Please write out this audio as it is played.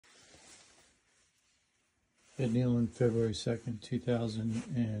At Neyland, February 2nd,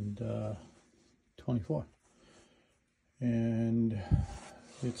 2024. And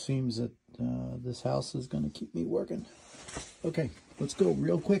it seems that this house is going to keep me working. Okay, let's go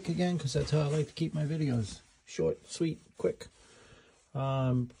real quick again, because that's how I like to keep my videos. Short, sweet, quick.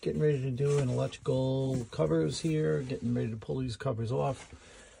 Getting ready to do an electrical covers here, getting ready to pull these covers off.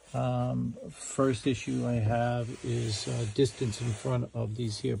 First issue I have is distance in front of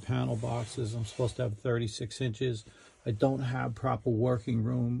these here panel boxes. I'm supposed to have 36 inches. I don't have proper working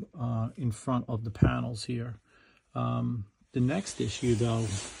room in front of the panels here. The next issue though,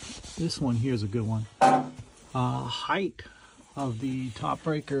 this one here is a good one. Height of the top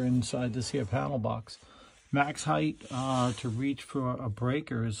breaker inside this here panel box. Max height to reach for a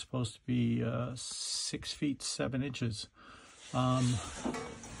breaker is supposed to be 6 feet 7 inches.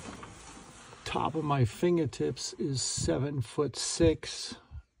 Top of my fingertips is 7'6".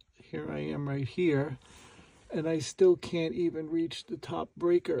 Here I am right here, and I still can't even reach the top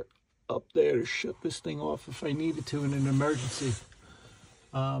breaker up there to shut this thing off if I needed to in an emergency.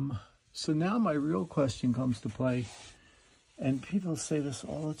 So now my real question comes to play, and people say this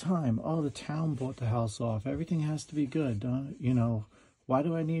all the time: oh, the town bought the house off, everything has to be good, you know, why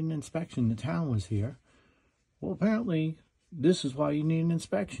do I need an inspection? The town was here. Well, apparently this is why you need an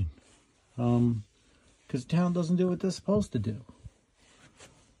inspection, because the town doesn't do what they're supposed to do.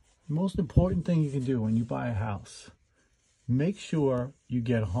 The most important thing you can do when you buy a house, make sure you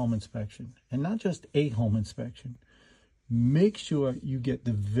get a home inspection, and not just a home inspection. Make sure you get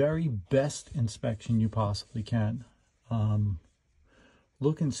the very best inspection you possibly can.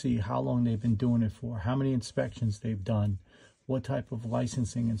 Look and see how long they've been doing it for, how many inspections they've done, what type of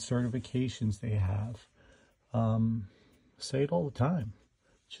licensing and certifications they have. Say it all the time.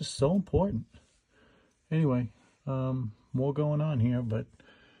 It's just so important. Anyway, more going on here, but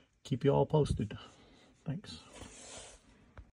keep you all posted. Thanks.